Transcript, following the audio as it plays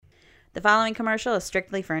The following commercial is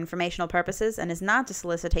strictly for informational purposes and is not a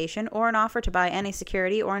solicitation or an offer to buy any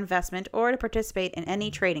security or investment or to participate in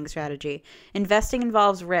any trading strategy. Investing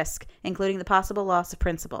involves risk, including the possible loss of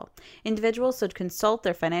principal. Individuals should consult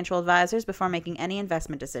their financial advisors before making any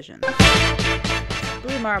investment decisions.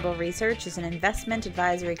 Blue Marble Research is an investment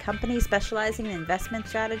advisory company specializing in investment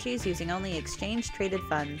strategies using only exchange-traded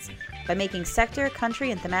funds. By making sector, country,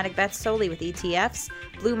 and thematic bets solely with ETFs,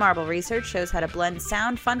 Blue Marble Research shows how to blend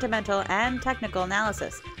sound fundamental and technical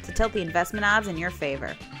analysis to tilt the investment odds in your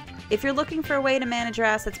favor. If you're looking for a way to manage your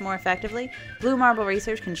assets more effectively, Blue Marble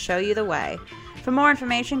Research can show you the way. For more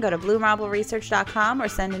information, go to bluemarbleresearch.com or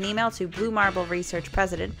send an email to Blue Marble Research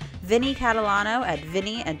President Vinny Catalano at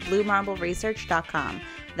vinny@bluemarbleresearch.com.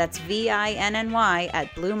 That's VINNY at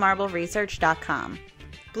bluemarbleresearch.com.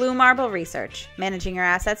 Blue Marble Research, managing your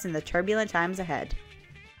assets in the turbulent times ahead.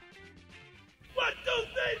 What do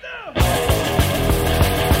they know?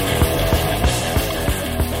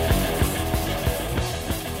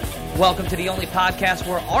 Welcome to the only podcast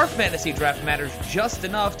where our fantasy draft matters just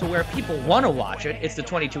enough to where people want to watch it. It's the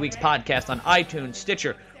 22 Weeks Podcast on iTunes,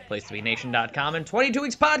 Stitcher, PlaceToBeNation.com, and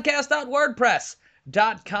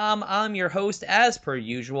 22weekspodcast.wordpress.com. I'm your host, as per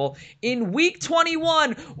usual. In week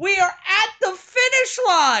 21, we are at the finish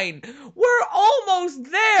line. We're almost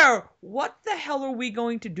there. What the hell are we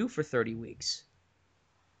going to do for 30 weeks?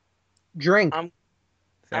 Drink. I'm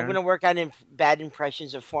going to work on bad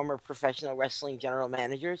impressions of former professional wrestling general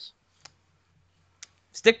managers.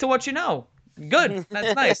 Stick to what you know. Good.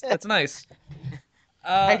 That's nice. That's nice.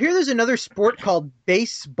 I hear there's another sport called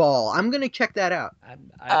baseball. I'm going to check that out.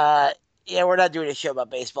 Yeah, we're not doing a show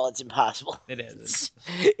about baseball. It's impossible. It is.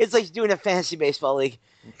 It's like doing a fantasy baseball league.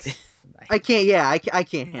 I can't. Yeah, I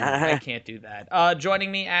can't handle it. I can't do that.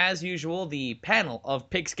 Joining me, as usual, the panel of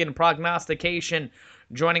Pigskin Prognostication.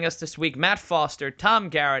 Joining us this week, Matt Foster, Tom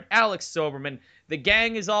Garrett, Alex Soberman. The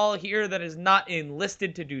gang is all here that is not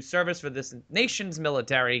enlisted to do service for this nation's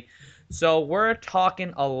military. So we're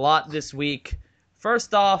talking a lot this week.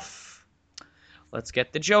 First off, let's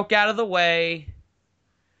get the joke out of the way.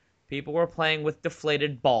 People were playing with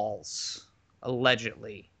deflated balls,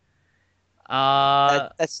 allegedly.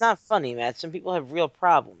 That's not funny, Matt. Some people have real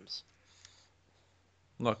problems.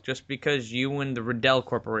 Look, just because you and the Riddell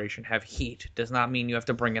Corporation have heat does not mean you have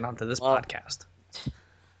to bring it onto this podcast.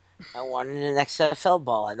 I wanted an XFL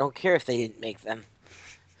ball. I don't care if they didn't make them.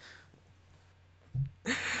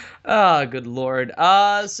 Good lord.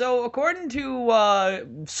 So according to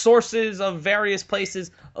sources of various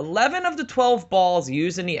places, 11 of the 12 balls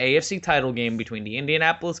used in the AFC title game between the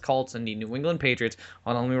Indianapolis Colts and the New England Patriots,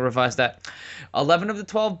 hold on, let me revise that. 11 of the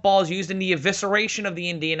 12 balls used in the evisceration of the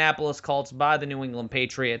Indianapolis Colts by the New England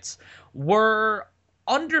Patriots were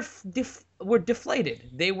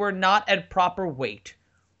deflated. They were not at proper weight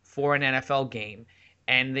for an NFL game,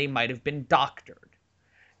 and they might have been doctored.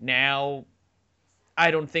 Now,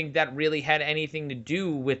 I don't think that really had anything to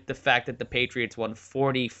do with the fact that the Patriots won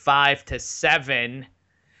 45-7,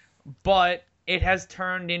 but it has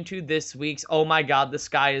turned into this week's, oh my God, the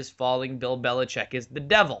sky is falling, Bill Belichick is the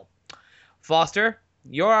devil. Foster,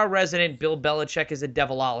 you're our resident Bill Belichick is a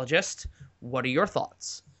devilologist. What are your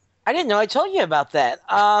thoughts? I didn't know I told you about that.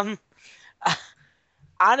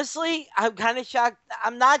 Honestly, I'm kind of shocked.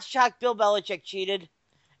 I'm not shocked Bill Belichick cheated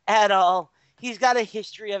at all. He's got a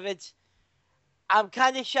history of it. I'm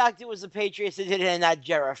kind of shocked it was the Patriots that did it and not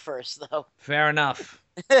Jarrah first, though. Fair enough.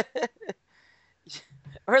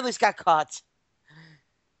 Or at least got caught.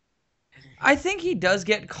 I think he does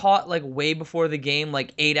get caught like way before the game,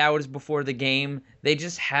 like 8 hours before the game. They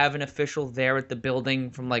just have an official there at the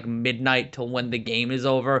building from like midnight till when the game is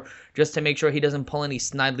over, just to make sure he doesn't pull any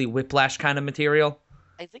Snidely Whiplash kind of material.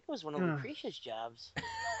 I think it was one of Lucretia's jobs.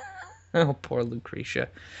 Oh, poor Lucretia.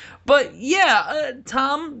 But yeah,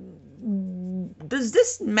 Tom, does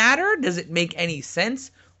this matter? Does it make any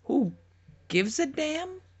sense? Who gives a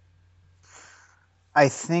damn? I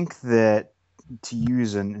think that, to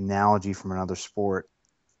use an analogy from another sport,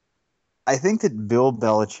 I think that Bill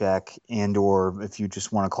Belichick and or if you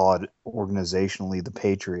just want to call it organizationally, the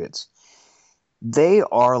Patriots, they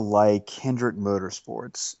are like Hendrick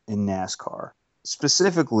Motorsports in NASCAR.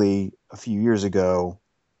 Specifically, a few years ago,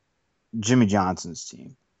 Jimmy Johnson's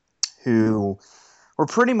team, who were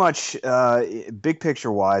pretty much, big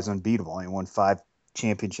picture-wise, unbeatable. He won 5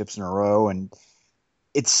 championships in a row, and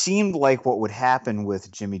it seemed like what would happen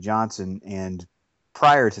with Jimmy Johnson and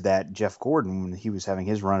prior to that, Jeff Gordon, when he was having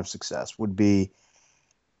his run of success, would be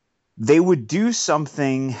they would do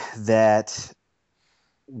something that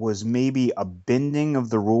was maybe a bending of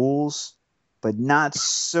the rules, but not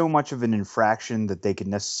so much of an infraction that they could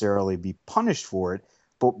necessarily be punished for it,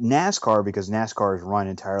 But NASCAR, because NASCAR is run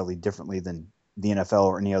entirely differently than the NFL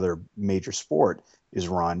or any other major sport is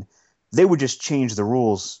run, they would just change the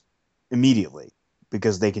rules immediately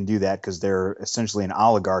because they can do that because they're essentially an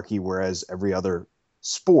oligarchy, whereas every other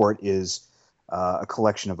sport is a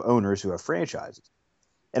collection of owners who have franchises.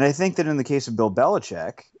 And I think that in the case of Bill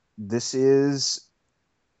Belichick, this is,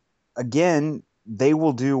 again, they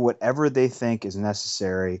will do whatever they think is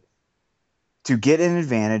necessary to get an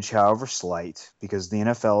advantage, however slight, because the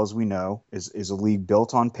NFL, as we know, is a league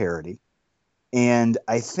built on parity. And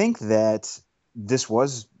I think that this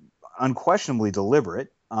was unquestionably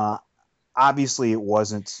deliberate. Obviously, it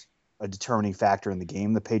wasn't a determining factor in the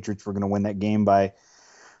game. The Patriots were going to win that game by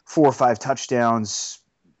 4 or 5 touchdowns,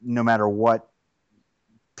 no matter what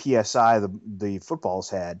PSI the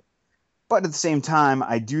footballs had. But at the same time,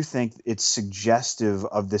 I do think it's suggestive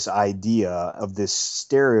of this idea, of this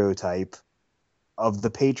stereotype of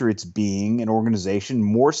the Patriots being an organization,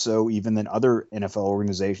 more so even than other NFL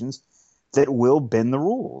organizations, that will bend the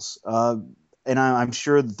rules. And I'm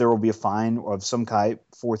sure that there will be a fine of some kind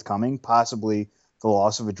forthcoming, possibly the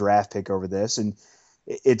loss of a draft pick over this. And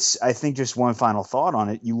it's, I think, just one final thought on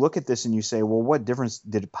it. You look at this and you say, well, what difference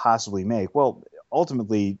did it possibly make? Well,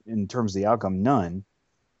 ultimately, in terms of the outcome, none.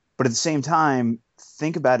 But at the same time,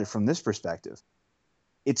 think about it from this perspective.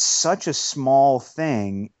 It's such a small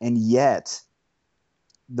thing, and yet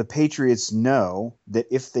the Patriots know that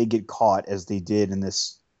if they get caught, as they did in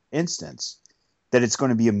this instance, that it's going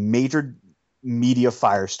to be a major media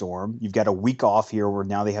firestorm. You've got a week off here where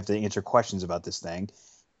now they have to answer questions about this thing.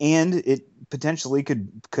 And it potentially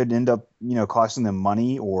could end up, costing them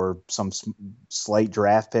money or some slight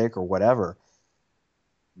draft pick or whatever.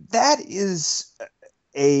 That is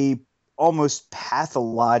a almost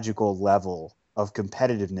pathological level of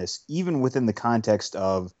competitiveness, even within the context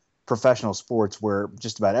of professional sports, where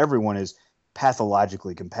just about everyone is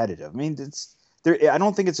pathologically competitive. I mean, I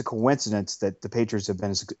don't think it's a coincidence that the Patriots have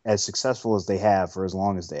been as successful as they have for as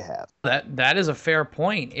long as they have. That is a fair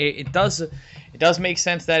point. It does make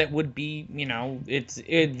sense that it would be,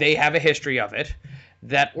 they have a history of it.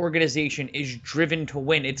 That organization is driven to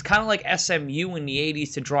win. It's kind of like SMU in the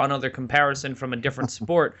 80s, to draw another comparison from a different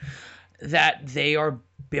sport, that they are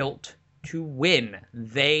built to win.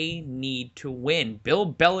 They need to win.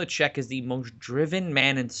 Bill Belichick is the most driven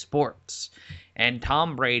man in sports. And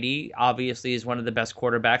Tom Brady obviously is one of the best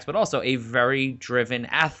quarterbacks, but also a very driven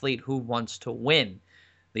athlete who wants to win.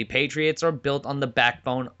 The Patriots are built on the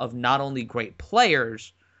backbone of not only great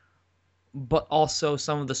players, but also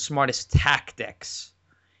some of the smartest tactics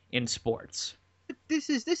in sports. This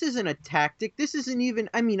isn't a tactic. This isn't even.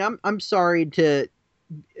 I mean, I'm sorry to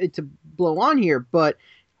blow on here, but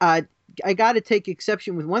I got to take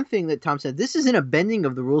exception with one thing that Tom said. This isn't a bending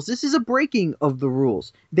of the rules. This is a breaking of the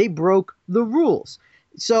rules. They broke the rules.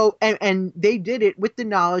 So and they did it with the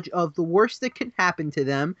knowledge of the worst that can happen to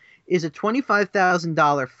them is a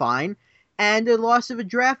 $25,000 fine and a loss of a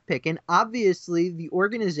draft pick. And obviously the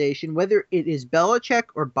organization, whether it is Belichick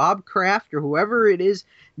or Bob Kraft or whoever it is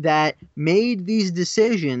that made these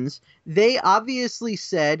decisions, they obviously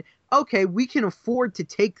said, okay, we can afford to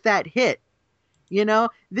take that hit.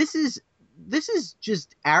 This is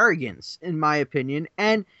just arrogance, in my opinion.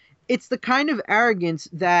 And it's the kind of arrogance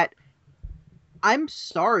that, I'm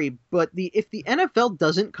sorry, but if the NFL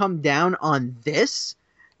doesn't come down on this,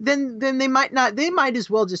 then they might as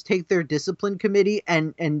well just take their discipline committee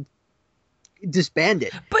and disband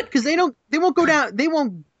it. But because they won't go down, they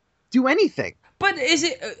won't do anything. But is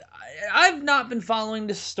it? I've not been following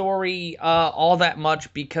the story all that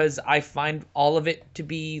much because I find all of it to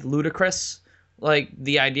be ludicrous. Like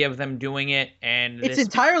the idea of them doing it, and it's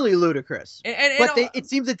entirely ludicrous. But it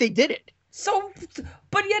seems that they did it. So,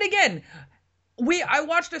 but yet again, I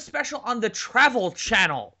watched a special on the Travel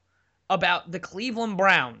Channel about the Cleveland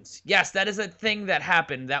Browns. Yes, that is a thing that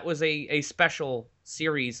happened. That was a special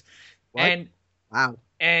series. What? And wow.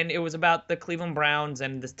 And it was about the Cleveland Browns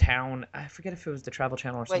and this town. I forget if it was the Travel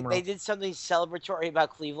Channel or somewhere Wait, they did something celebratory about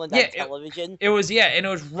Cleveland on television? It was, and it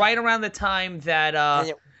was right around the time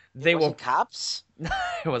that they were cops?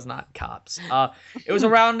 It was not cops. It was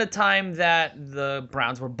around the time that the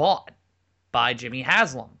Browns were bought by Jimmy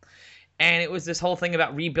Haslam. And it was this whole thing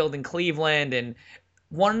about rebuilding Cleveland, and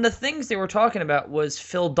one of the things they were talking about was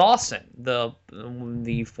Phil Dawson, the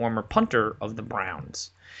former punter of the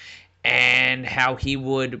Browns, and how he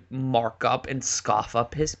would mark up and scoff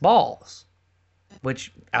up his balls,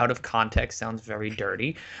 which out of context sounds very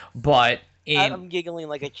dirty, but I'm giggling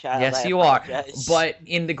like a child. Yes, you are. But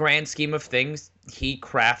in the grand scheme of things, he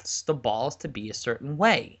crafts the balls to be a certain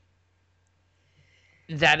way.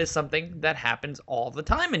 That is something that happens all the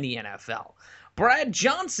time in the NFL. Brad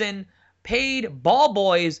Johnson paid ball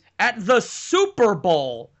boys at the Super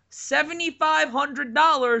Bowl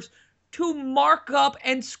 $7,500 to mark up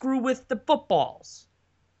and screw with the footballs.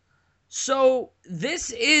 So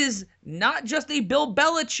this is not just a Bill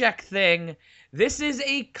Belichick thing. This is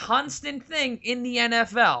a constant thing in the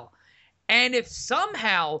NFL. And if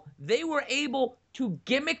somehow they were able to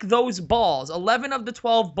gimmick those balls, 11 of the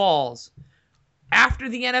 12 balls, after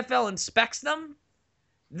the NFL inspects them,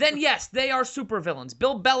 then yes, they are supervillains.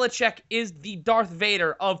 Bill Belichick is the Darth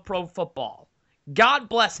Vader of pro football. God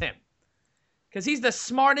bless him. Because he's the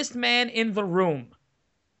smartest man in the room.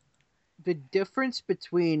 The difference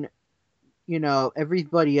between,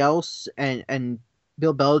 everybody else and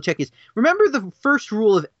Bill Belichick is, remember the first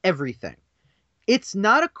rule of everything. It's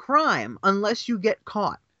not a crime unless you get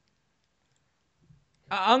caught.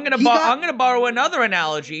 I'm gonna borrow another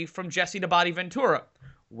analogy from Jesse the Body Ventura.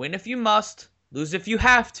 Win if you must, lose if you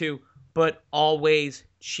have to, but always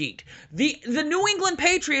cheat. The New England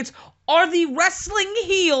Patriots are the wrestling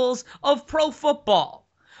heels of pro football.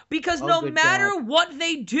 Because no matter what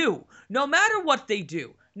they do, no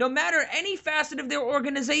matter any facet of their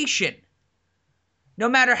organization, no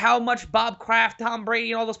matter how much Bob Kraft, Tom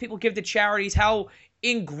Brady, and all those people give to charities, how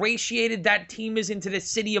ingratiated that team is into the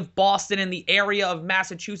city of Boston and the area of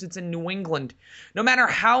Massachusetts and New England, no matter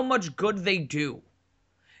how much good they do,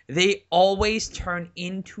 they always turn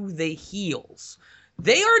into the heels.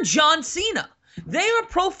 They are John Cena. They are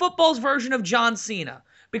pro football's version of John Cena,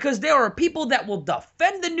 because there are people that will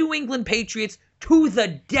defend the New England Patriots to the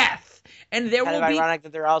death. And there will be ironic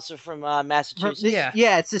that they're also from Massachusetts.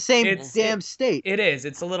 Yeah, it's the same state. It is.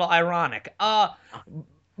 It's a little ironic.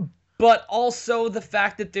 But also the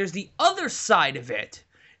fact that there's the other side of it,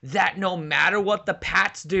 that no matter what the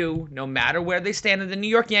Pats do, no matter where they stand in the New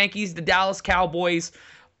York Yankees, the Dallas Cowboys,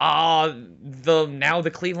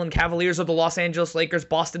 the Cleveland Cavaliers or the Los Angeles Lakers,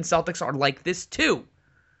 Boston Celtics are like this too.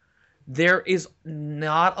 There is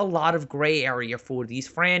not a lot of gray area for these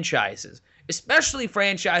franchises, especially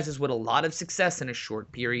franchises with a lot of success in a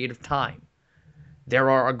short period of time. There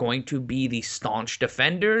are going to be the staunch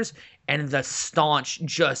defenders and the staunch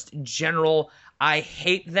just general, I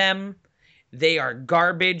hate them. They are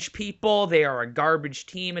garbage people. They are a garbage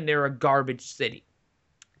team, and they're a garbage city.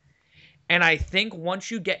 And I think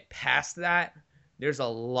once you get past that, there's a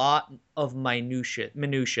lot of minutia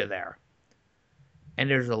there. And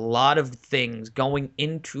there's a lot of things going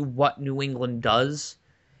into what New England does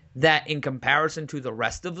that, in comparison to the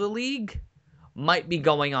rest of the league, might be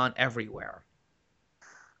going on everywhere.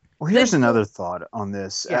 Well, here's another thought on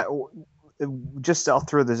this. Yeah. I'll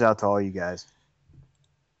throw this out to all you guys.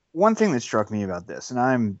 One thing that struck me about this, and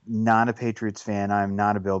I'm not a Patriots fan, I'm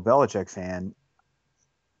not a Bill Belichick fan.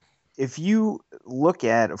 If you look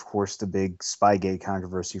at, of course, the big Spygate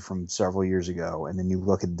controversy from several years ago, and then you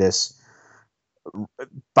look at this,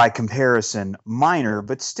 by comparison, minor,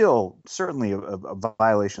 but still certainly a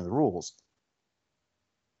violation of the rules.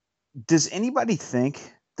 Does anybody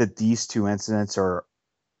think that these two incidents are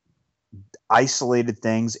isolated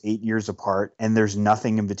things 8 years apart and there's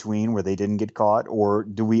nothing in between where they didn't get caught? Or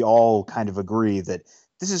do we all kind of agree that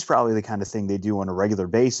this is probably the kind of thing they do on a regular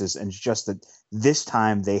basis, and it's just that this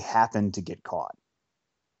time they happen to get caught?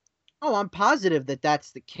 Oh, I'm positive that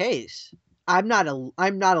that's the case. I'm not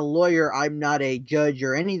a lawyer, I'm not a judge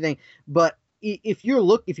or anything, but if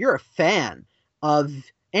you're a fan of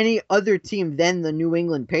any other team than the New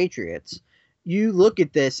England Patriots, you look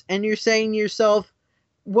at this and you're saying to yourself,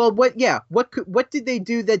 well, what did they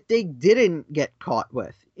do that they didn't get caught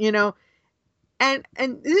with? And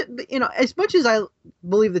as much as I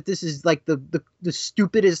believe that this is like the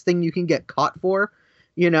stupidest thing you can get caught for,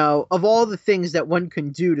 of all the things that one can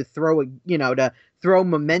do to throw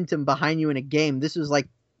momentum behind you in a game, this is like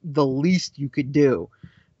the least you could do.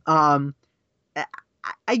 I'm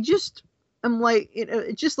like,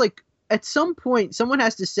 it's just like at some point someone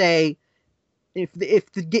has to say, if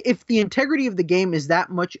the integrity of the game is that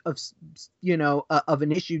much of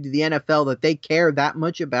an issue to the NFL that they care that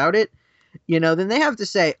much about it, then they have to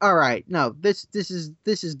say, all right, no, this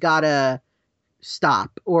is gotta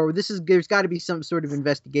stop, or there's got to be some sort of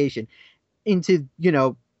investigation into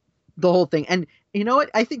the whole thing. And you know what?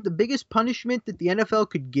 I think the biggest punishment that the NFL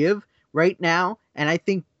could give right now, and I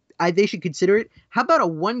think they should consider it. How about a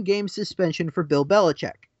 1-game suspension for Bill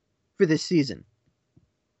Belichick for this season?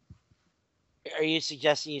 Are you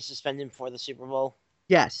suggesting you suspend him for the Super Bowl?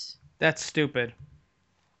 Yes. That's stupid.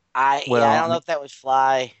 I don't know if that would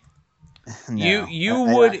fly. No,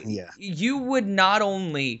 You would not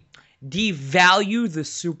only devalue the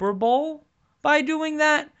Super Bowl by doing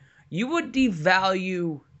that, you would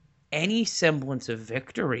devalue any semblance of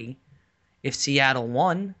victory if Seattle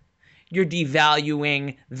won. You're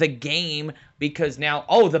devaluing the game because now,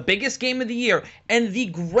 the biggest game of the year and the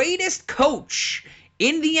greatest coach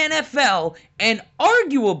in the NFL and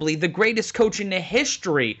arguably the greatest coach in the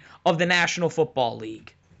history of the National Football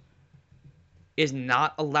League is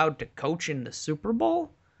not allowed to coach in the Super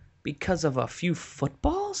Bowl because of a few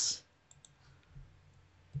footballs?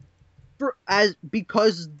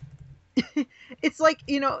 Because it's like,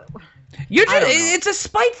 it's a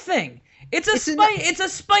spite thing. It's a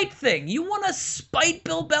spite thing. You want to spite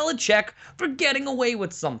Bill Belichick for getting away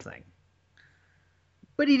with something.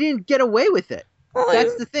 But he didn't get away with it. Well,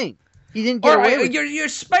 that's the thing. He didn't get away with it. You're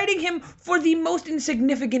spiting him for the most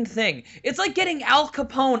insignificant thing. It's like getting Al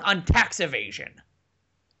Capone on tax evasion.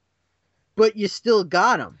 But you still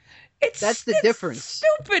got him. That's the difference.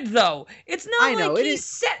 Stupid though. It's not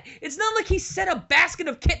like he set a basket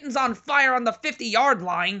of kittens on fire on the 50-yard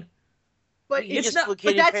line. But that's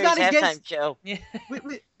not against. Show.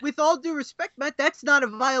 With all due respect, Matt, that's not a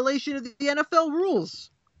violation of the NFL rules.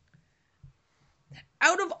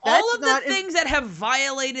 Out of all of the things that have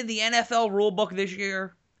violated the NFL rulebook this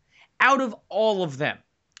year, out of all of them,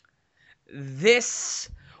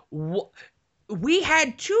 we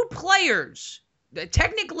had 2 players,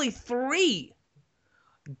 technically 3,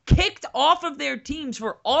 kicked off of their teams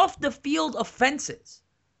for off-the-field offenses.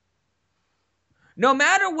 No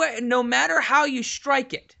matter how you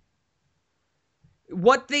strike it,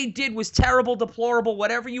 what they did was terrible, deplorable,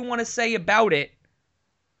 whatever you want to say about it.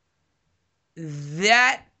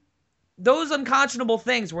 Those unconscionable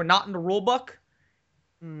things were not in the rule book.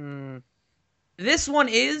 This one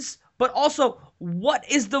is, but also what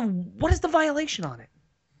is the violation on it?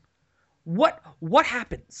 What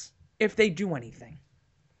happens if they do anything?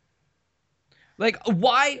 Like,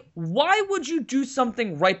 why would you do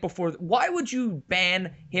something right before? Why would you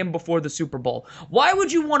ban him before the Super Bowl? Why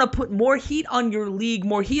would you want to put more heat on your league,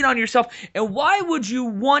 more heat on yourself? And why would you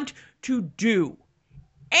want to do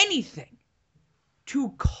anything to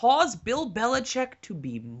cause Bill Belichick to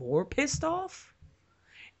be more pissed off?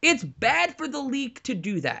 It's bad for the league to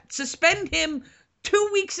do that. Suspend him 2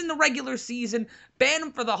 weeks in the regular season, ban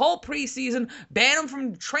him for the whole preseason, ban him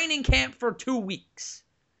from training camp for 2 weeks.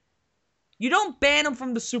 You don't ban him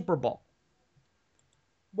from the Super Bowl.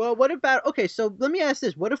 Well, so let me ask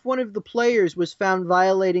this. What if one of the players was found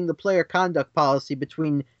violating the player conduct policy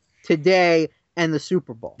between today and the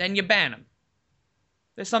Super Bowl? Then you ban him.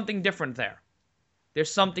 There's something different there.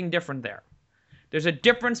 There's a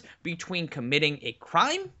difference between committing a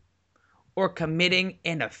crime or committing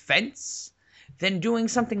an offense than doing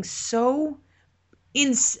something so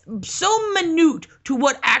minute to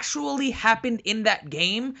what actually happened in that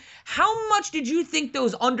game. How much did you think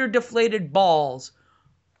those underdeflated balls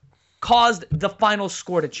caused the final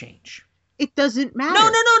score to change? It doesn't matter.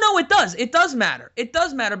 No, it does. It does matter. It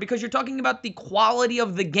does matter because you're talking about the quality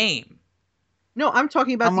of the game. No, I'm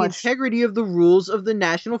talking about the integrity of the rules of the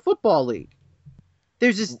National Football League.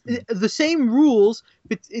 There's the same rules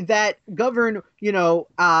that govern,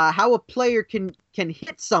 how a player can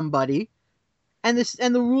hit somebody. And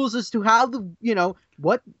the rules as to how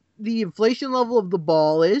what the inflation level of the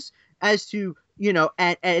ball is, as to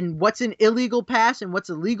and what's an illegal pass and what's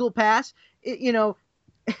a legal pass. It's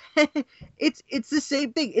the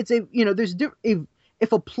same thing. It's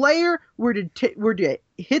if a player were to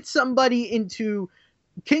hit somebody into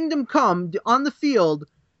Kingdom Come on the field,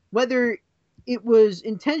 whether it was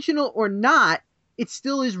intentional or not, it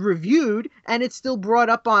still is reviewed and it's still brought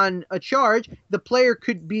up on a charge. The player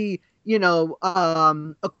could be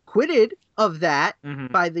acquitted of that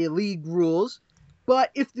by the league rules. But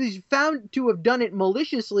if he's found to have done it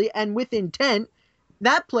maliciously and with intent,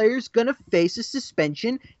 that player's going to face a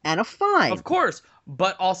suspension and a fine. Of course,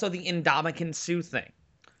 but also the Ndamukong Suh thing.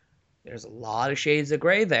 There's a lot of shades of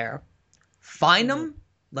gray there. Fine him,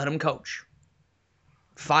 let him coach.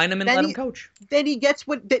 Fine him and let him coach. Then he gets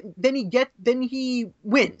then he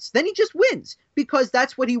wins. Then he just wins because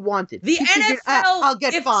that's what he wanted. The NFL, I'll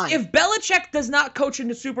get fined. If Belichick does not coach in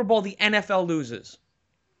the Super Bowl, the NFL loses.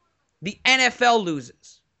 The NFL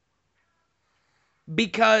loses.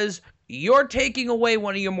 Because you're taking away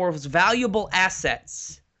one of your most valuable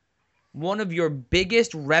assets, one of your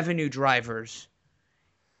biggest revenue drivers,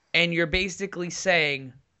 and you're basically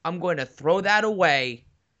saying, I'm going to throw that away,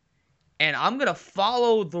 and I'm going to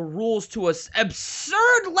follow the rules to an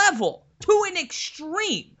absurd level, to an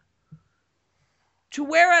extreme, to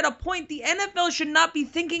where at a point the NFL should not be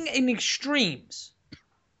thinking in extremes.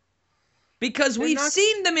 Because we've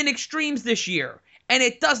seen them in extremes this year, and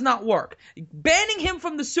it does not work. Banning him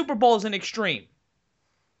from the Super Bowl is an extreme.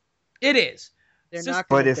 It is. They're not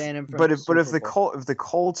going to ban him from the Super Bowl. If the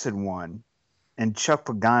Colts had won, and Chuck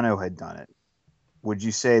Pagano had done it, would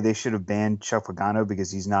you say they should have banned Chuck Pagano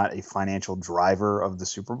because he's not a financial driver of the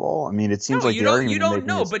Super Bowl? I mean, it seems like you the don't. argument You you're don't making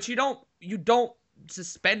know, is- but you don't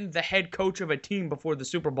suspend the head coach of a team before the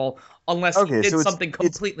Super Bowl unless Okay, he did so it's- something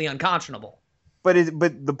completely unconscionable. But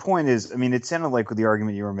the point is, I mean, it sounded like the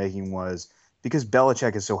argument you were making was because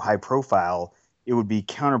Belichick is so high profile, it would be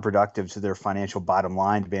counterproductive to their financial bottom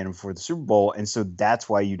line to ban him before the Super Bowl, and so that's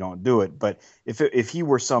why you don't do it. But if he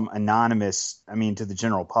were some anonymous, I mean, to the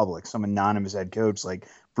general public, some anonymous head coach like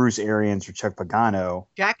Bruce Arians or Chuck Pagano,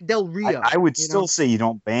 Jack Del Rio. I would still say you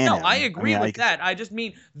don't ban No, him. I agree mean, with that. I just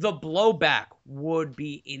mean the blowback would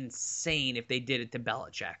be insane if they did it to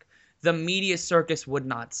Belichick. The media circus would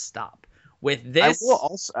not stop. With this,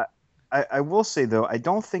 I will say though, I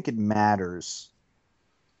don't think it matters.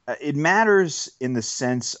 It matters in the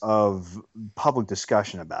sense of public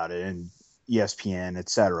discussion about it and ESPN,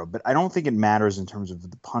 etc. But I don't think it matters in terms of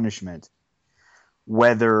the punishment,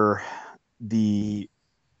 whether the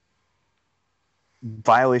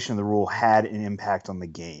violation of the rule had an impact on the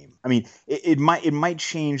game. I mean, it might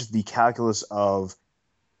change the calculus of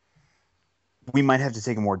we might have to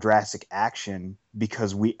take a more drastic action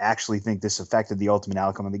because we actually think this affected the ultimate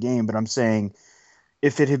outcome of the game. But I'm saying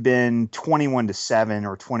if it had been 21-7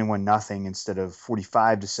 or 21-0 instead of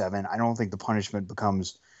 45-7, I don't think the punishment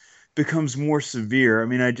becomes more severe. I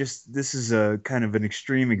mean, this is a kind of an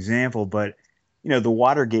extreme example, but the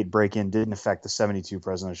Watergate break-in didn't affect the 72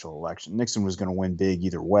 presidential election. Nixon was going to win big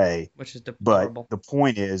either way. which is deplorable. But the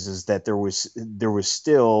point is that there was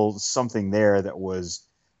still something there that was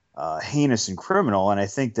heinous and criminal, and I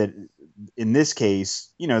think that in this case,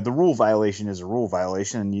 the rule violation is a rule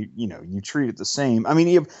violation, and you treat it the same. I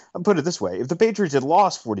mean, I'll put it this way: if the Patriots had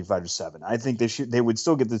lost 45-7, I think they would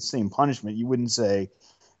still get the same punishment. You wouldn't say,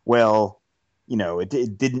 well,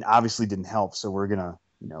 it obviously didn't help, so we're gonna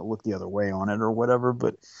look the other way on it or whatever.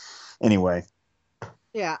 But anyway.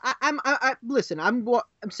 Yeah, listen. I'm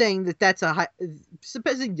saying that's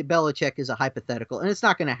supposing Belichick is a hypothetical, and it's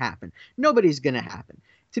not going to happen. Nobody's going to happen.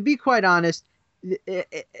 To be quite honest,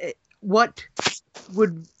 what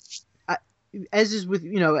would, as is with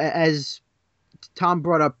as Tom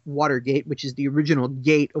brought up Watergate, which is the original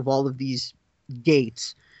gate of all of these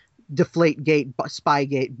gates, Deflate Gate, Spy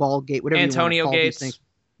Gate, Ball Gate, whatever Antonio you want to call Gates. these things.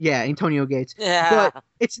 Yeah, Antonio Gates. Yeah. But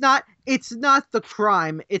it's not the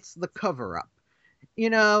crime, it's the cover up.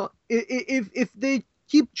 If they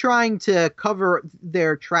keep trying to cover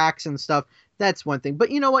their tracks and stuff, that's one thing.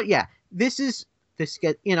 But you know what? Yeah, this is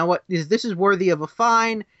worthy of a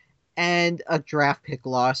fine and a draft pick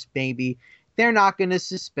loss, maybe. They're not going to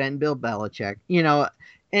suspend Bill Belichick,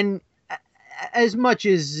 and as much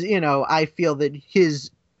as, I feel that his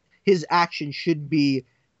action should be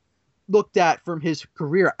looked at from his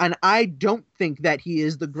career, and I don't think that he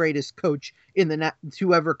is the greatest coach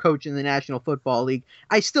to ever coach in the National Football League.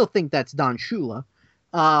 I still think that's Don Shula.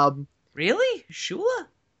 Really? Shula?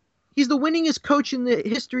 He's the winningest coach in the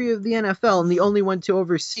history of the NFL and the only one to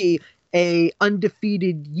oversee a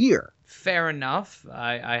undefeated year. Fair enough.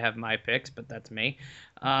 I have my picks, but that's me.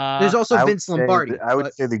 There's also Vince Lombardi. I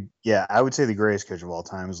would say the greatest coach of all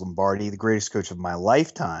time is Lombardi. The greatest coach of my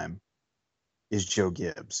lifetime is Joe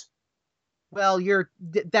Gibbs. Well,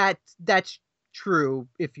 that's true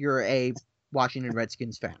if you're a Washington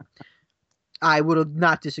Redskins fan. I would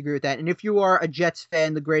not disagree with that. And if you are a Jets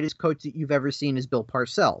fan, the greatest coach that you've ever seen is Bill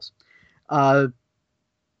Parcells.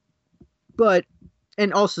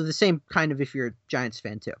 And also the same kind of if you're a Giants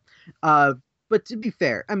fan too. But to be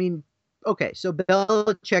fair, I mean, okay, so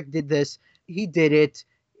Belichick did this. He did it.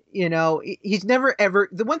 He's never ever.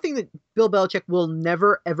 The one thing that Bill Belichick will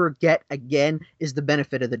never ever get again is the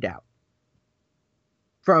benefit of the doubt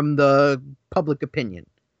from the public opinion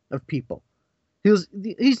of people.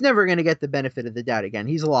 He's never going to get the benefit of the doubt again.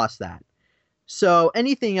 He's lost that. So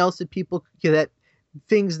anything else that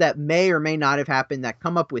things that may or may not have happened that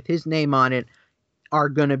come up with his name on it are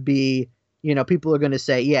going to be, people are going to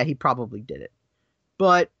say, yeah, he probably did it.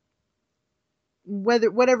 But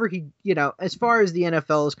whatever as far as the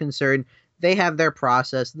NFL is concerned, they have their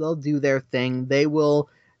process. They'll do their thing. They will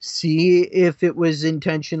see if it was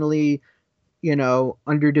intentionally,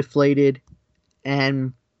 underdeflated,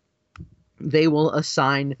 and they will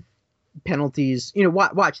assign penalties.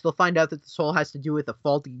 Watch, they'll find out that this all has to do with a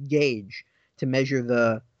faulty gauge to measure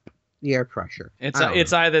the air pressure.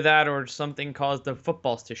 It's either that or something caused the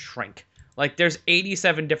footballs to shrink. Like there's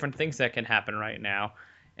 87 different things that can happen right now,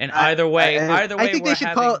 and either way, I think they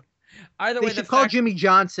should call Jimmy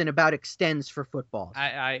Johnson about extends for footballs.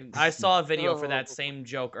 I saw a video for that same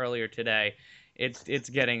joke earlier today. It's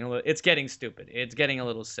getting stupid. It's getting a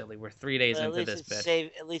little silly. We're 3 days But into this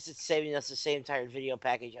bit. At least it's saving us the same tired video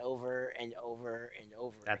package over and over and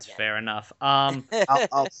over. That's again. fair enough. I'll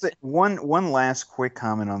say one last quick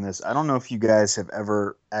comment on this. I don't know if you guys have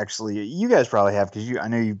ever actually. You guys probably have because I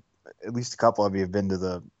know you. At least a couple of you have been to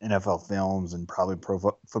the NFL Films and probably Pro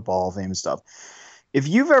Football Hall of Fame and stuff. If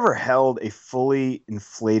you've ever held a fully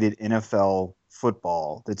inflated NFL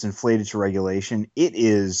football that's inflated to regulation, it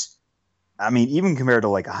is. I mean, even compared to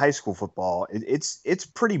like a high school football, it's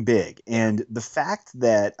pretty big. And the fact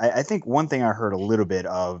that I think one thing I heard a little bit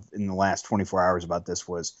of in the last 24 hours about this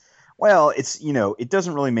was, well, it's, it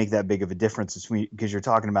doesn't really make that big of a difference between, because you're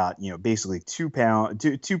talking about, basically 2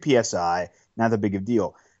 PSI, not that big of a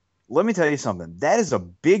deal. Let me tell you something. That is a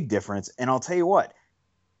big difference. And I'll tell you what,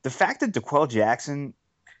 the fact that DeQuell Jackson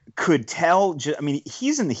could tell,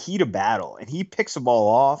 he's in the heat of battle and he picks a ball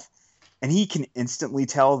off. And he can instantly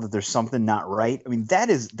tell that there's something not right. I mean,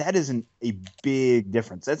 that isn't a big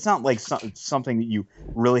difference. That's not like something that you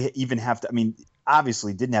really even have to. I mean,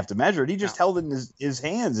 obviously didn't have to measure it. He just held it in his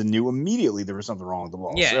hands and knew immediately there was something wrong with the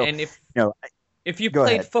ball. Yeah, so, and if you go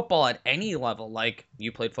played ahead. football at any level, like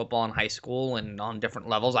you played football in high school and on different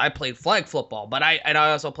levels, I played flag football, but I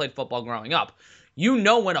also played football growing up. You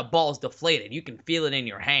know when a ball's deflated, you can feel it in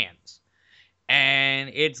your hands.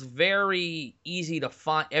 And it's very easy to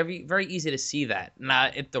very easy to see that. Now,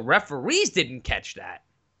 if the referees didn't catch that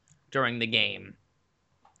during the game,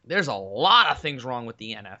 there's a lot of things wrong with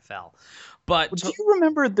the NFL. But do you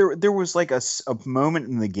remember there was like a moment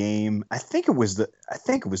in the game? I think it was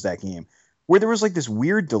that game where there was like this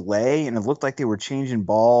weird delay, and it looked like they were changing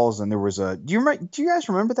balls, and there was a. Do you guys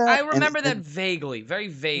remember that? I remember that vaguely, very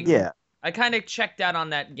vaguely. Yeah, I kind of checked out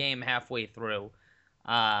on that game halfway through.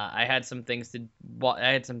 I had some things to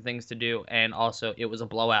do, and also it was a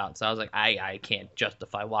blowout, so I was like, I can't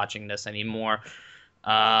justify watching this anymore.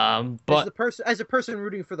 But as a person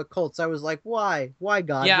rooting for the Colts, I was like, why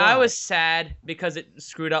God? Yeah, why? I was sad because it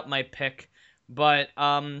screwed up my pick. But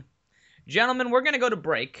gentlemen, we're gonna go to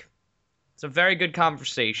break. It's a very good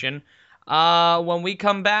conversation. When we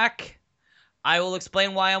come back, I will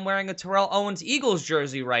explain why I'm wearing a Terrell Owens Eagles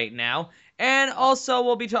jersey right now. And also,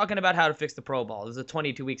 we'll be talking about how to fix the Pro Bowl. This is a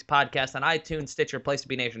 22 Weeks podcast on iTunes, Stitcher,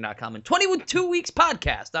 PlaceToBeNation.com, and 22 Weeks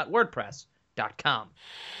podcast.wordpress.com.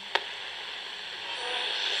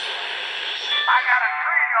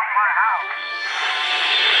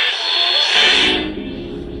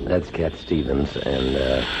 That's Cat Stevens, and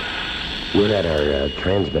we're at our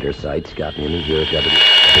transmitter site, Scott Newman, here at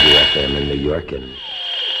WFM in New York, and...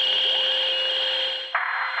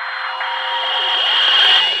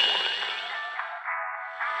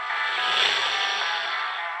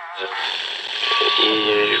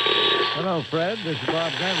 Hello, Fred. This is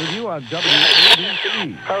Bob Grant with you on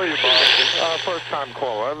WABC. How are you, Bob? First time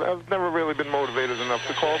caller. I've never really been motivated enough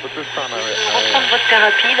to call, but this time your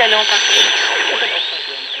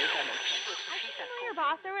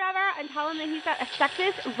boss or whatever and tell him that he's got a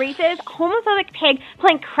sexist, racist, homophobic pig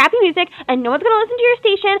playing crappy music and no one's going to listen to your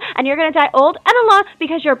station and you're going to die old and alone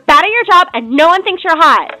because you're bad at your job and no one thinks you're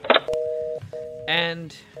hot.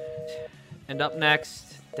 And up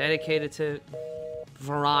next, dedicated to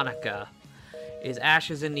Veronica, is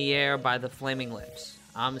Ashes in the Air by the Flaming Lips.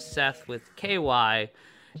 I'm Seth with KY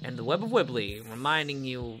and the Web of Wibbly, reminding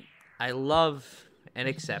you I love and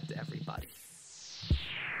accept everybody.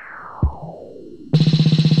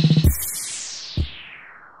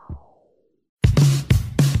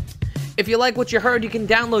 If you like what you heard, you can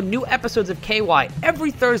download new episodes of KY every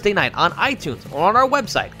Thursday night on iTunes or on our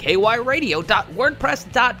website,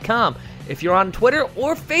 kyradio.wordpress.com. If you're on Twitter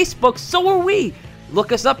or Facebook, so are we.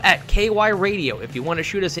 Look us up at KY Radio. If you want to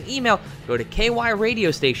shoot us an email, go to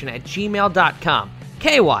kyradiostation@gmail.com.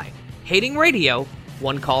 KY, hating radio,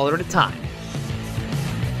 one caller at a time.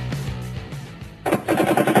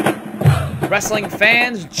 Wrestling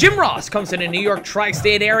fans, Jim Ross comes to the New York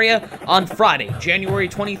tri-state area on Friday, January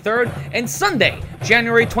 23rd, and Sunday,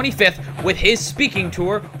 January 25th, with his speaking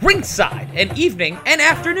tour, Ringside, an evening and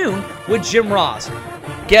afternoon with Jim Ross.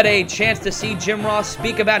 Get a chance to see Jim Ross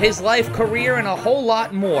speak about his life, career, and a whole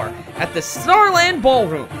lot more at the Starland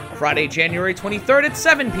Ballroom, Friday, January 23rd at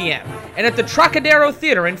 7 p.m., and at the Trocadero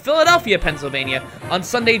Theater in Philadelphia, Pennsylvania, on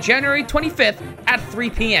Sunday, January 25th at 3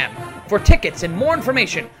 p.m. For tickets and more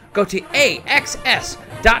information, go to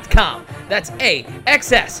AXS.com. That's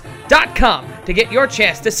AXS.com to get your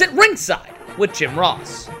chance to sit ringside with Jim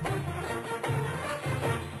Ross.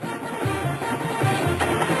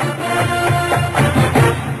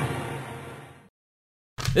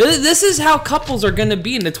 This is how couples are going to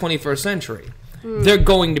be in the 21st century. they're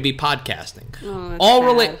going to be podcasting. Oh,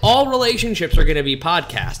 all relationships are going to be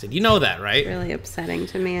podcasted. You know that, right? Really upsetting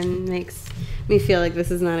to me and makes me feel like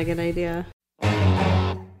this is not a good idea.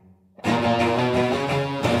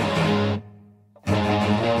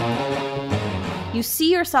 You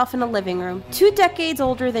see yourself in a living room 2 decades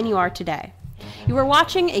older than you are today. You are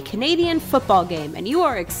watching a Canadian football game and you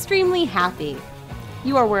are extremely happy.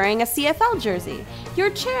 You are wearing a CFL jersey. Your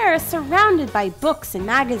chair is surrounded by books and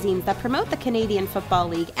magazines that promote the Canadian Football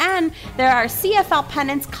League, and there are CFL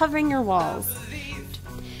pennants covering your walls.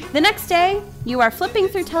 The next day, you are flipping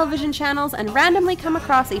through television channels and randomly come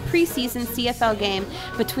across a preseason CFL game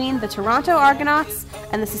between the Toronto Argonauts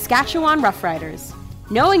and the Saskatchewan Roughriders.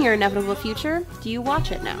 Knowing your inevitable future, do you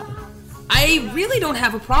watch it now? I really don't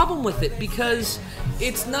have a problem with it because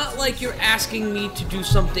it's not like you're asking me to do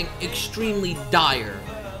something extremely dire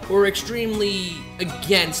or extremely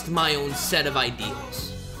against my own set of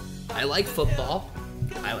ideals. I like football.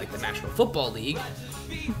 I like the National Football League,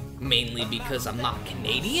 mainly because I'm not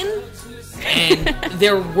Canadian. And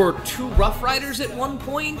there were 2 Rough Riders at one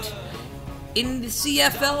point in the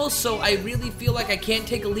CFL, so I really feel like I can't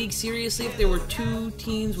take a league seriously if there were 2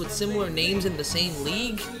 teams with similar names in the same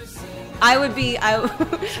league. I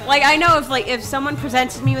know if someone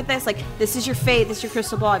presented me with this, like, this is your fate, this is your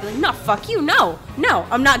crystal ball, I'd be like, no, fuck you, no,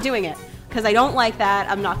 I'm not doing it. Because I don't like that.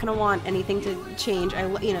 I'm not going to want anything to change.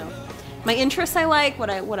 My interests I like,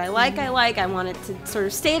 what I like, I want it to sort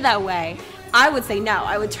of stay that way. I would say no.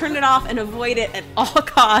 I would turn it off and avoid it at all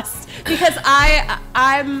costs because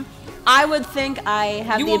I would think I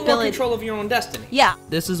have the ability. You want more control of your own destiny. Yeah.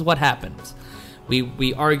 This is what happens.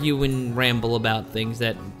 We argue and ramble about things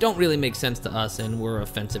that don't really make sense to us, and we're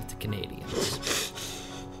offensive to Canadians.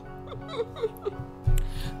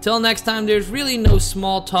 Till next time, there's really no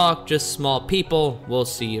small talk, just small people. We'll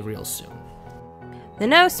see you real soon. The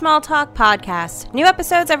No Small Talk Podcast. New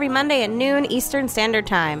episodes every Monday at noon Eastern Standard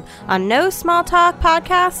Time on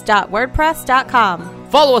nosmalltalkpodcast.wordpress.com.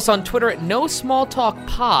 Follow us on Twitter at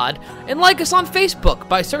NoSmallTalkPod and like us on Facebook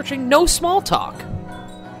by searching No Small Talk.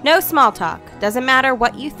 No small talk. Doesn't matter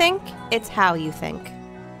what you think, it's how you think.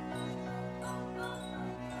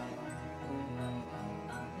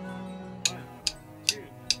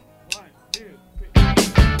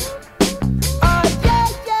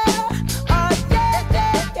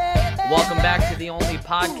 Welcome back to the only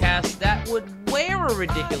podcast that would wear a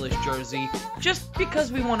ridiculous jersey just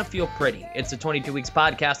because we want to feel pretty. It's the 22 Weeks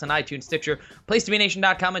Podcast on iTunes, Stitcher,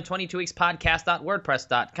 PlaceToBeNation.com, and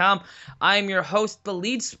 22weekspodcast.wordpress.com. I'm your host, the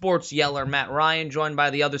lead sports yeller, Matt Ryan, joined by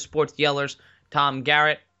the other sports yellers, Tom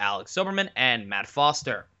Garrett, Alex Soberman, and Matt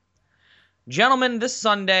Foster. Gentlemen, this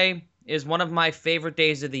Sunday is one of my favorite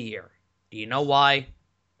days of the year. Do you know why?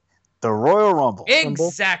 The Royal Rumble.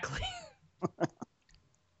 Exactly.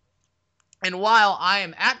 And while I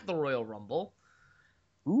am at the Royal Rumble,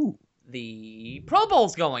 the Pro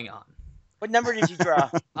Bowl's going on. What number did you draw?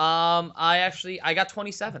 I got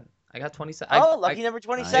 27. I got 27. Lucky number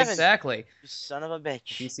 27. Exactly. You son of a bitch.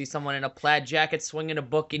 If you see someone in a plaid jacket swinging a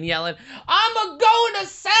book and yelling, "I'm a-going to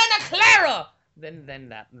Santa Clara," then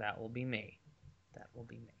that will be me. That will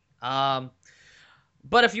be me.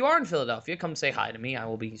 But if you are in Philadelphia, come say hi to me. I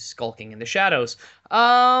will be skulking in the shadows.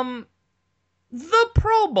 The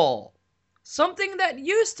Pro Bowl. Something that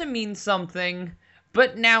used to mean something,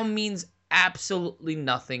 but now means absolutely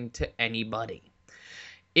nothing to anybody.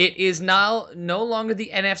 It is now no longer the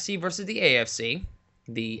NFC versus the AFC.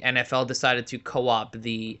 The NFL decided to co-opt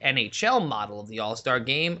the NHL model of the All-Star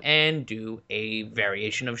Game and do a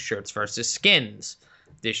variation of shirts versus skins.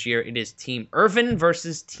 This year it is Team Irvin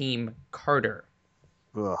versus Team Carter.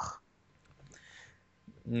 Ugh.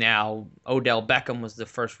 Now, Odell Beckham was the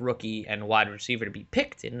first rookie and wide receiver to be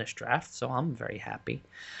picked in this draft, so I'm very happy.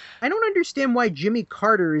 I don't understand why Jimmy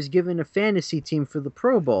Carter is given a fantasy team for the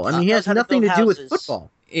Pro Bowl. I mean, he has nothing to do with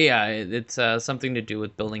football. Yeah, it's something to do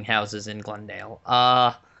with building houses in Glendale.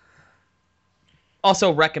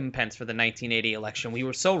 Also, recompense for the 1980 election. We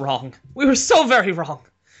were so wrong. We were so very wrong.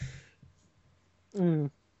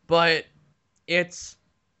 But it's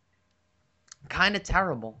kind of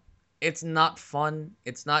terrible. It's not fun.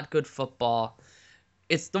 It's not good football.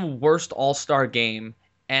 It's the worst All-Star game,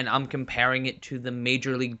 and I'm comparing it to the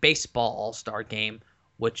Major League Baseball All-Star game,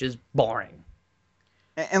 which is boring.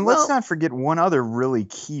 And let's not forget one other really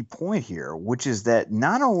key point here, which is that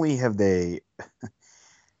not only have they,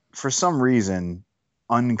 for some reason,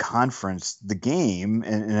 unconferenced the game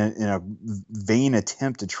in a vain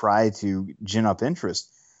attempt to try to gin up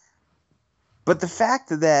interest, but the fact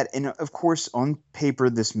that, and of course on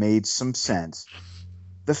paper this made some sense,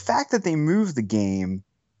 the fact that they moved the game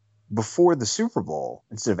before the Super Bowl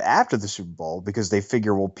instead of after the Super Bowl because they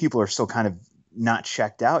figure, well, people are still kind of not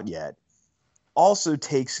checked out yet, also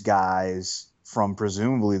takes guys from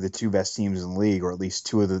presumably the 2 best teams in the league, or at least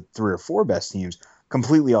 2 of the 3 or 4 best teams,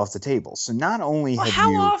 completely off the table. So not only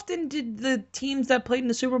how often did the teams that played in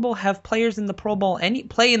the Super Bowl have players in the Pro Bowl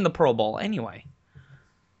play in the Pro Bowl anyway?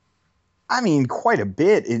 I mean, quite a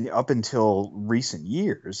bit up until recent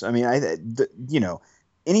years. I mean,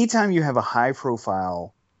 anytime you have a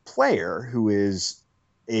high-profile player who is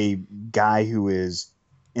a guy who is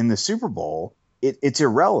in the Super Bowl, it's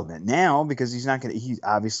irrelevant now because he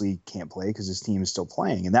obviously can't play because his team is still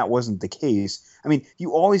playing. And that wasn't the case. I mean,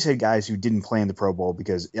 you always had guys who didn't play in the Pro Bowl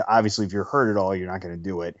because obviously if you're hurt at all, you're not going to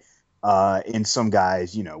do it. And some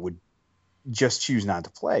guys, would just choose not to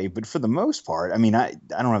play. But for the most part, I mean, I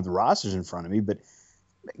don't have the rosters in front of me, but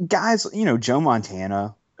guys, Joe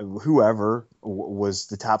Montana, whoever was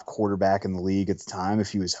the top quarterback in the league at the time, if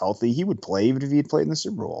he was healthy, he would play even if he had played in the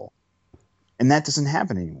Super Bowl. And that doesn't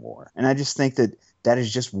happen anymore. And I just think that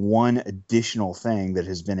is just one additional thing that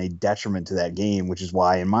has been a detriment to that game, which is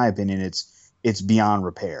why, in my opinion, it's beyond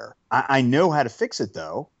repair. I know how to fix it,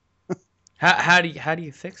 though. How do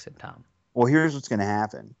you fix it, Tom? Well, here's what's going to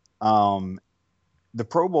happen. The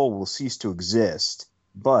Pro Bowl will cease to exist,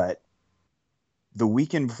 but the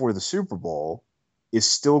weekend before the Super Bowl is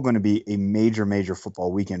still going to be a major, major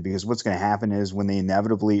football weekend because what's going to happen is when they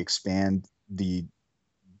inevitably expand the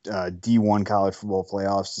D1 college football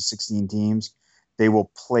playoffs to 16 teams, they will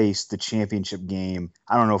place the championship game.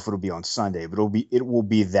 I don't know if it'll be on Sunday, but it will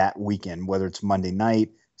be that weekend, whether it's Monday night,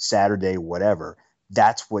 Saturday, whatever.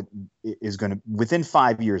 That's what is going to, within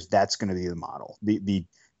 5 years, that's going to be the model. The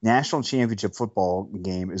national championship football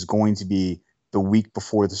game is going to be the week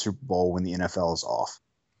before the Super Bowl when the NFL is off.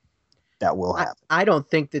 That will happen. I don't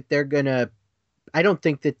think that they're going to, I don't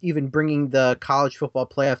think that even bringing the college football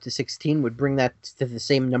playoff to 16 would bring that to the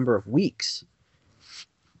same number of weeks.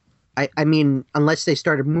 I mean, unless they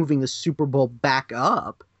started moving the Super Bowl back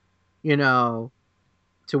up, to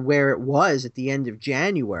where it was at the end of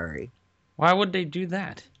January. Why would they do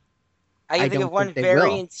that? I can think of one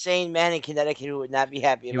very insane man in Connecticut who would not be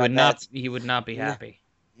happy about that. He would not be happy.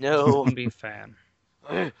 No. He wouldn't be a fan.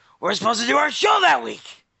 We're supposed to do our show that week.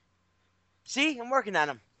 See? I'm working on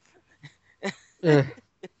him.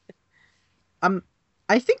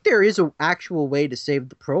 I think there is an actual way to save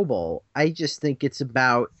the Pro Bowl. I just think it's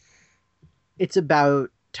about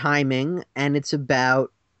timing, and it's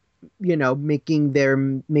about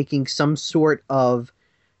making some sort of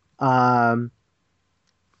some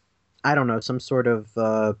sort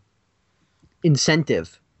of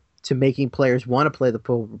incentive to making players want to play the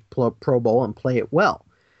Pro Bowl and play it well.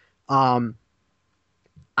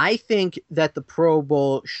 I think that the Pro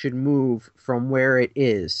Bowl should move from where it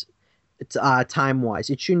is, time-wise.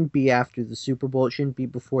 It shouldn't be after the Super Bowl. It shouldn't be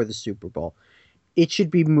before the Super Bowl. It should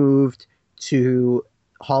be moved to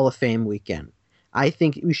Hall of Fame weekend. I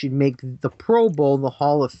think we should make the Pro Bowl the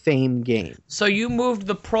Hall of Fame game. So you moved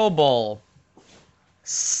the Pro Bowl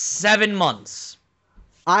 7 months.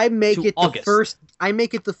 I make it August. I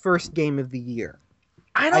make it the first game of the year.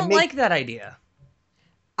 I don't like that idea.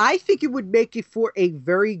 I think it would make it for a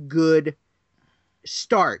very good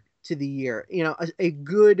start to the year. A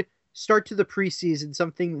good start to the preseason,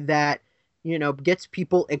 something that, gets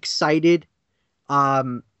people excited.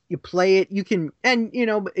 You play it, you can, and,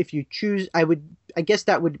 if you choose, I guess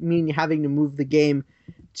that would mean having to move the game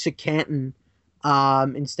to Canton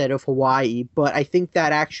instead of Hawaii. But I think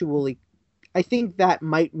that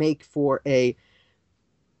might make for a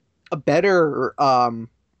better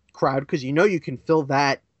crowd, because you can fill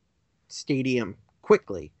that stadium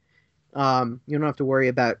quickly. You don't have to worry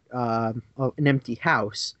about an empty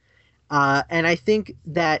house. And I think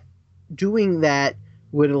that doing that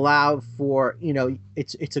would allow for,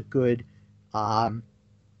 it's a good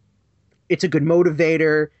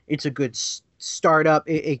motivator. It's a good startup.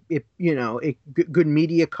 Good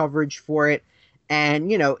media coverage for it.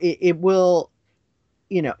 And, it will,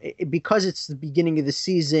 because it's the beginning of the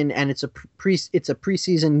season and it's a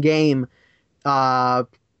preseason game,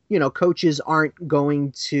 coaches aren't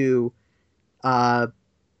going to, they're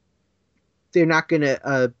not going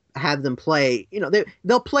to have them play,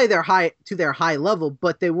 they'll play their high level,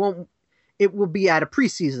 but they won't, it will be at a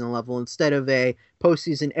preseason level instead of a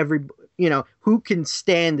postseason. Who can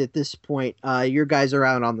stand at this point? Your guys are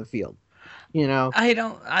out on the field, I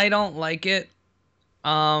don't like it.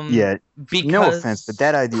 Yeah, because no offense, but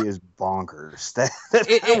that idea is bonkers.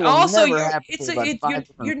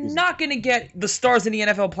 You're not going to get the stars in the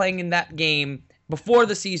NFL playing in that game before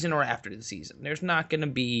the season or after the season. There's not going to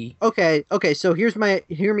be. Okay. So hear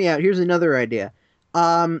me out. Here's another idea.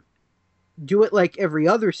 do it like every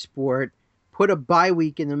other sport, put a bye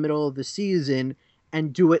week in the middle of the season,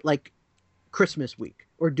 and do it like Christmas week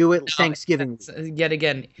or do it Thanksgiving week. Yet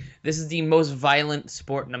again, this is the most violent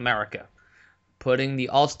sport in America. Putting the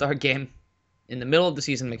All-Star game in the middle of the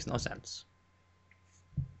season makes no sense.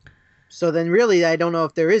 So then really I don't know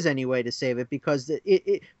if there is any way to save it because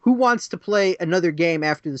who wants to play another game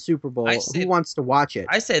after the Super Bowl? Who wants to watch it?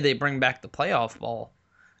 I say they bring back the playoff ball.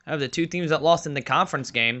 Have the two teams that lost in the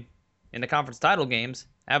conference game, in the conference title games,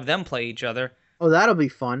 have them play each other. Oh, that'll be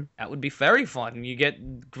fun. That would be very fun. You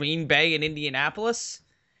get Green Bay and Indianapolis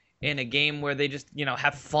in a game where they just,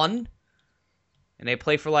 have fun. And they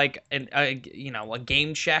play for like a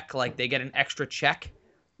game check, like they get an extra check.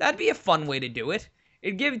 That'd be a fun way to do it.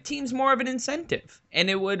 It'd give teams more of an incentive, and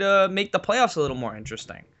it would make the playoffs a little more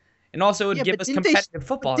interesting. And also, it would give us competitive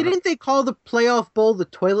football. Didn't they call the playoff bowl the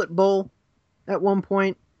toilet bowl at one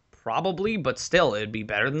point? Probably, but still, it'd be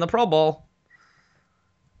better than the Pro Bowl.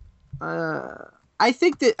 I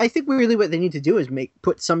think really what they need to do is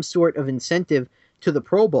put some sort of incentive to the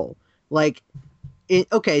Pro Bowl. Like,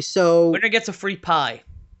 so winner gets a free pie.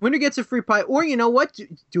 Winner gets a free pie, or you know what?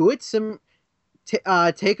 Do it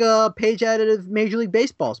take a page out of Major League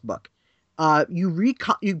Baseball's book. You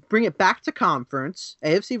bring it back to conference,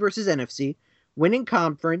 AFC versus NFC, winning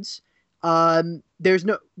conference.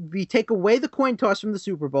 We take away the coin toss from the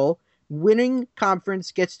Super Bowl. Winning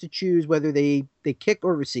conference gets to choose whether they kick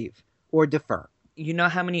or receive or defer. You know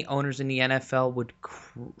how many owners in the NFL would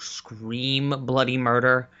scream bloody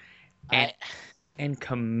murder and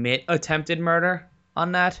commit attempted murder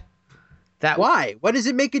on that? Why? What does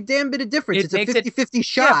it make a damn bit of difference? It's a 50-50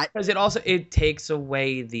 shot. Because it takes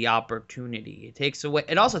away the opportunity.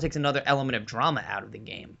 It also takes another element of drama out of the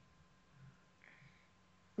game.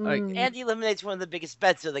 And eliminates one of the biggest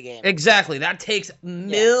bets of the game. Exactly. That takes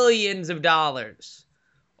millions of dollars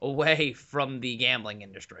away from the gambling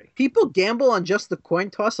industry. People gamble on just the coin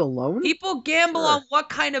toss alone? People gamble on what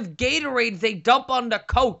kind of Gatorade they dump on the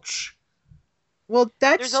coach. Well,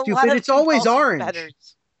 that's stupid. It's always orange.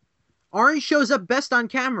 Betters. Orange shows up best on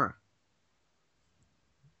camera.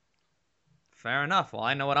 Fair enough. Well,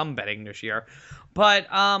 I know what I'm betting this year. But,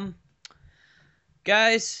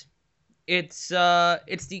 guys, it's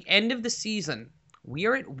the end of the season. We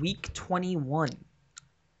are at week 21.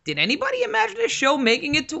 Did anybody imagine a show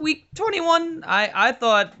making it to week 21? I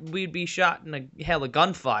thought we'd be shot in a hell of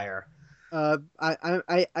gunfire. Well,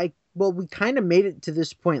 we kind of made it to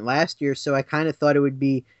this point last year, so I kind of thought it would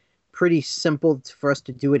be pretty simple for us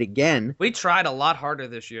to do it again. We tried a lot harder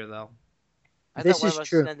this year, though. I thought one of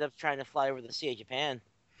us would end up trying to fly over the Sea of Japan.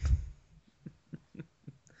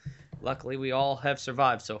 Luckily, we all have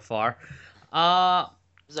survived so far.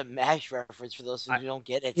 There's a MASH reference for those who don't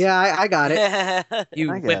get it. Yeah, I got it. You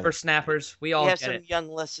whippersnappers. We all get it. We have some young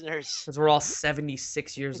listeners. Because we're all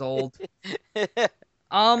 76 years old.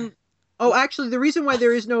 Oh, actually, the reason why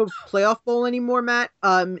there is no playoff bowl anymore, Matt,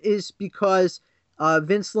 is because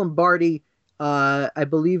Vince Lombardi, I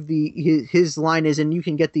believe his line is, and you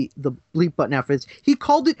can get the bleep button out for this. He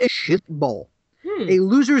called it a shit bowl, a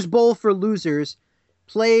losers bowl for losers.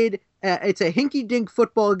 Played, it's a hinky-dink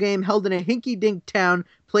football game held in a hinky-dink town,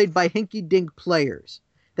 played by hinky-dink players.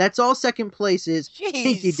 That's all second place is.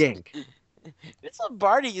 Hinky-dink. Vince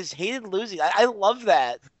Lombardi just hated losing. I love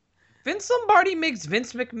that. Vince Lombardi makes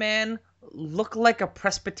Vince McMahon look like a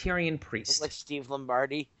Presbyterian priest. Like Steve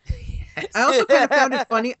Lombardi. Yes. I also kind of found it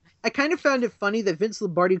funny. I kind of found it funny that Vince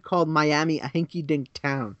Lombardi called Miami a hinky-dink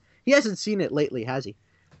town. He hasn't seen it lately, has he?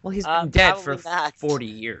 Well, he's been dead for 40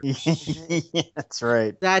 years. Yeah, that's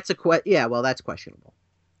right. That's that's questionable.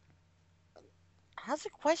 How's the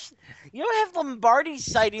question? You don't have Lombardi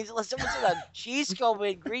sightings unless someone's in a cheese coma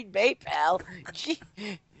in Green Bay, pal.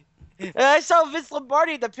 I saw Vince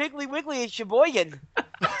Lombardi at the Piggly Wiggly in Sheboygan.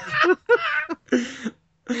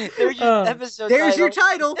 There's your episode There's your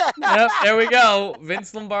title. Yep, there we go.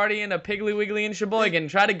 Vince Lombardi and a Piggly Wiggly in Sheboygan.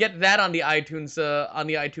 Try to get that on the iTunes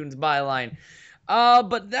byline.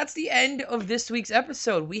 But that's the end of this week's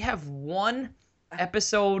episode. We have one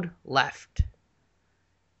episode left,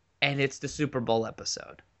 and it's the Super Bowl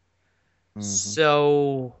episode. Mm-hmm.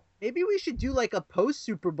 So maybe we should do like a post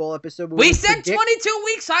Super Bowl episode. We said 22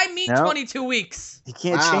 weeks. I mean 22 weeks. You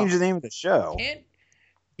can't change the name of the show.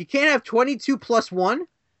 You can't have 22 plus 1?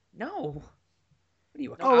 No.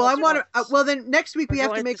 Well, then next week we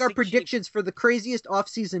have to make our predictions for the craziest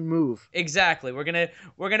offseason move. Exactly. We're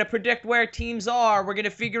gonna predict where teams are. We're gonna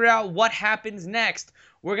figure out what happens next.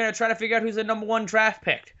 We're gonna try to figure out who's the number 1 draft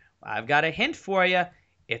pick. I've got a hint for you.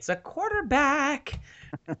 It's a quarterback.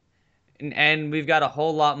 and we've got a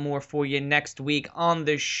whole lot more for you next week on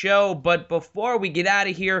the show. But before we get out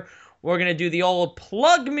of here, we're going to do the old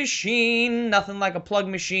plug machine. Nothing like a plug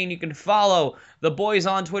machine. You can follow the boys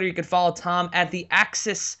on Twitter. You can follow Tom at The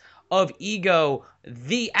Axis of Ego.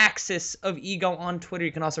 The Axis of Ego on Twitter.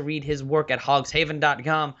 You can also read his work at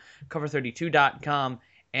hogshaven.com, cover32.com,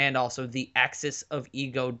 and also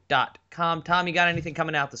theaxisofego.com. Tom, you got anything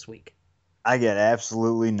coming out this week? I get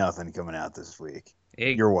absolutely nothing coming out this week.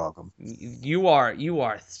 You're welcome. You are.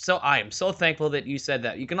 So I am so thankful that you said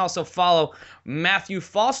that. You can also follow Matthew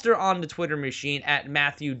Foster on the Twitter machine at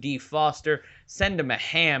Matthew D. Foster. Send him a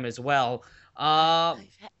ham as well. I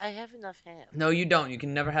have enough ham. No, you don't. You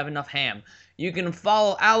can never have enough ham. You can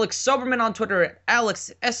follow Alex Soberman on Twitter at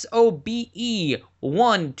Alex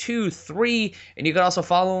SOBE123, and you can also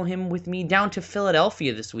follow him with me down to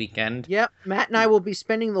Philadelphia this weekend. Yep, Matt and I will be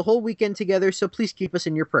spending the whole weekend together, so please keep us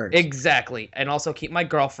in your prayers. Exactly, and also keep my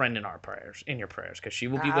girlfriend in your prayers, because she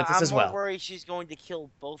will be with us as well. I'm worried she's going to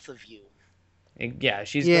kill both of you. Yeah,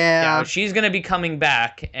 she's going to be coming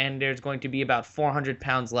back, and there's going to be about 400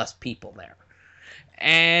 pounds less people there.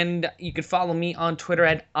 And you can follow me on Twitter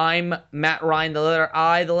at I'm Matt Ryan, the letter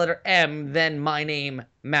I, the letter M, then my name,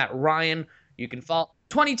 Matt Ryan. You can follow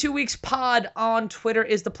 22 Weeks Pod on Twitter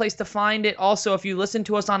is the place to find it. Also, if you listen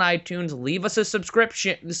to us on iTunes, leave us a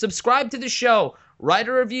subscription, subscribe to the show, write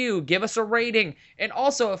a review, give us a rating. And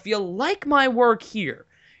also, if you like my work here,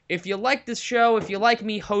 if you like this show, if you like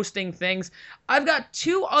me hosting things, I've got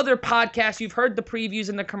 2 other podcasts. You've heard the previews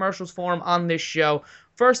and the commercials for them on this show.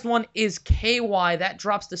 First one is KY. That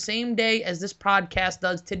drops the same day as this podcast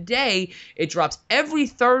does today. It drops every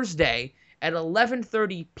Thursday at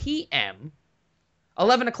 11:30 p.m.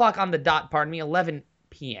 11 o'clock on the dot, 11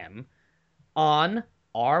 p.m. on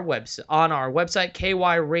our website,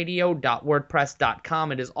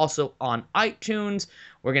 kyradio.wordpress.com. It is also on iTunes.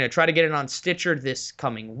 We're going to try to get it on Stitcher this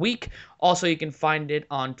coming week. Also, you can find it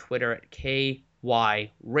on Twitter at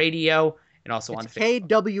KY Radio. And also on Facebook.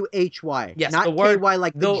 KWHY. Yes, not the word, KY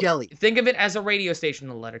like the jelly. Think of it as a radio station.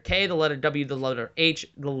 The letter K, the letter W, the letter H,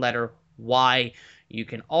 the letter Y. You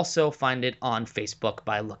can also find it on Facebook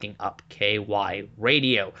by looking up KY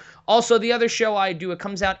Radio. Also, the other show I do, it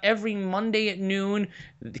comes out every Monday at noon.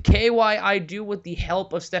 The KY I do with the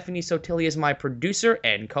help of Stephanie Sotilli as my producer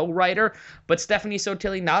and co-writer. But Stephanie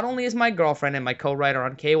Sotilli not only is my girlfriend and my co-writer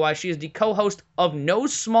on KY, she is the co-host of No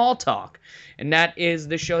Small Talk. And that is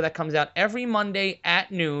the show that comes out every Monday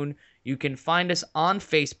at noon. You can find us on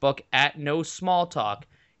Facebook at No Small Talk.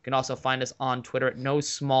 You can also find us on Twitter at No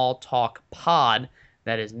Small Talk Pod.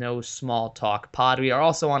 That is No Small Talk Pod. We are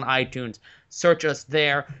also on iTunes. Search us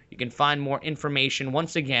there. You can find more information,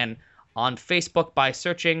 once again, on Facebook by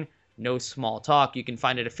searching No Small Talk. You can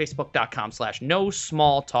find it at facebook.com/No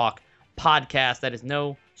Small Talk Podcast. That is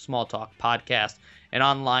No Small Talk Podcast. And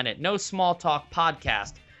online at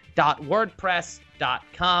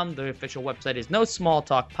nosmalltalkpodcast.wordpress.com. The official website is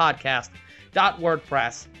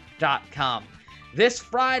nosmalltalkpodcast.wordpress.com. This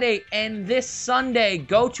Friday and this Sunday,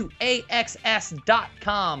 go to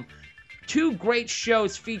AXS.com. 2 great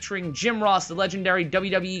shows featuring Jim Ross, the legendary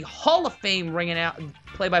WWE Hall of Fame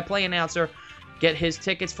play-by-play announcer. Get his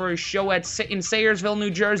tickets for his show in Sayersville,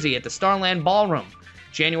 New Jersey at the Starland Ballroom.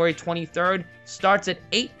 January 23rd, starts at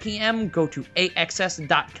 8 p.m. Go to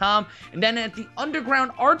AXS.com. And then at the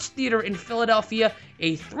Underground Arts Theater in Philadelphia,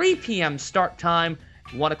 a 3 p.m. start time.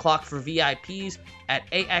 1 o'clock for VIPs at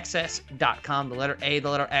AXS.com. The letter A, the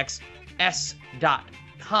letter X,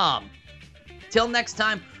 S.com. Till next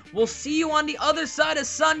time, we'll see you on the other side of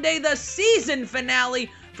Sunday, the season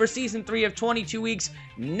finale for Season 3 of 22 Weeks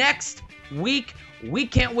next week. We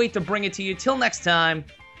can't wait to bring it to you. Till next time,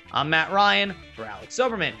 I'm Matt Ryan for Alex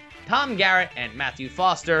Soberman, Tom Garrett, and Matthew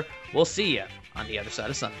Foster. We'll see you on the other side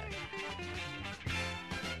of Sunday.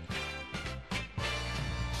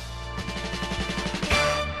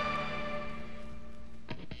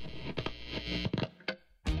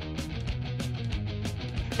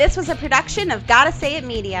 This was a production of Gotta Say It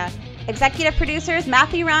Media. Executive producers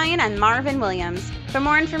Matthew Ryan and Marvin Williams. For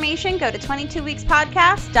more information, go to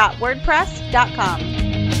 22weekspodcast.wordpress.com.